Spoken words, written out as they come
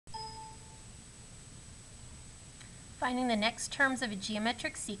Finding the next terms of a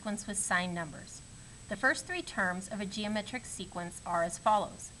geometric sequence with signed numbers. The first three terms of a geometric sequence are as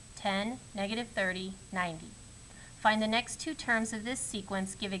follows: 10, negative 30, 90. Find the next two terms of this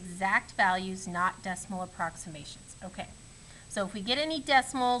sequence, give exact values, not decimal approximations. Okay, so if we get any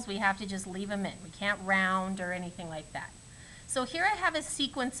decimals, we have to just leave them in. We can't round or anything like that. So here I have a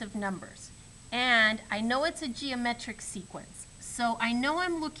sequence of numbers, and I know it's a geometric sequence. So I know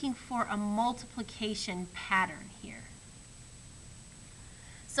I'm looking for a multiplication pattern here.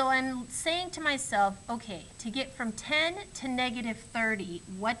 So I'm saying to myself, okay, to get from 10 to negative 30,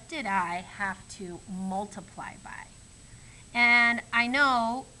 what did I have to multiply by? And I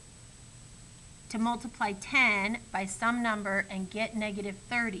know to multiply 10 by some number and get negative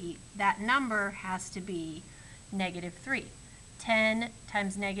 30, that number has to be negative 3. 10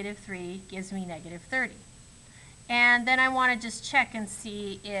 times negative 3 gives me negative 30. And then I want to just check and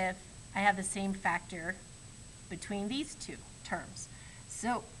see if I have the same factor between these two terms.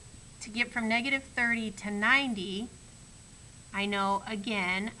 So to get from negative 30 to 90, I know,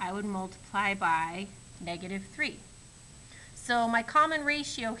 again, I would multiply by negative 3. So my common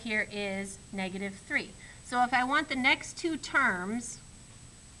ratio here is negative 3. So if I want the next two terms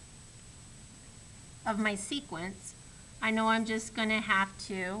of my sequence, I know I'm just going to have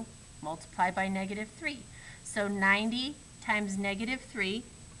to multiply by negative 3. So 90 times negative 3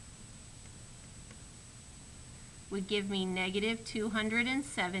 would give me negative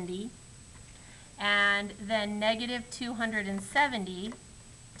 270, and then negative 270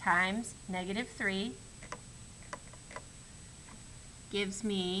 times negative 3 gives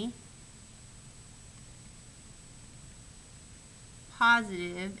me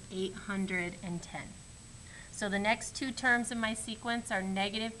positive 810. So the next two terms in my sequence are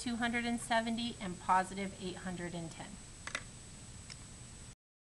negative 270 and positive 810.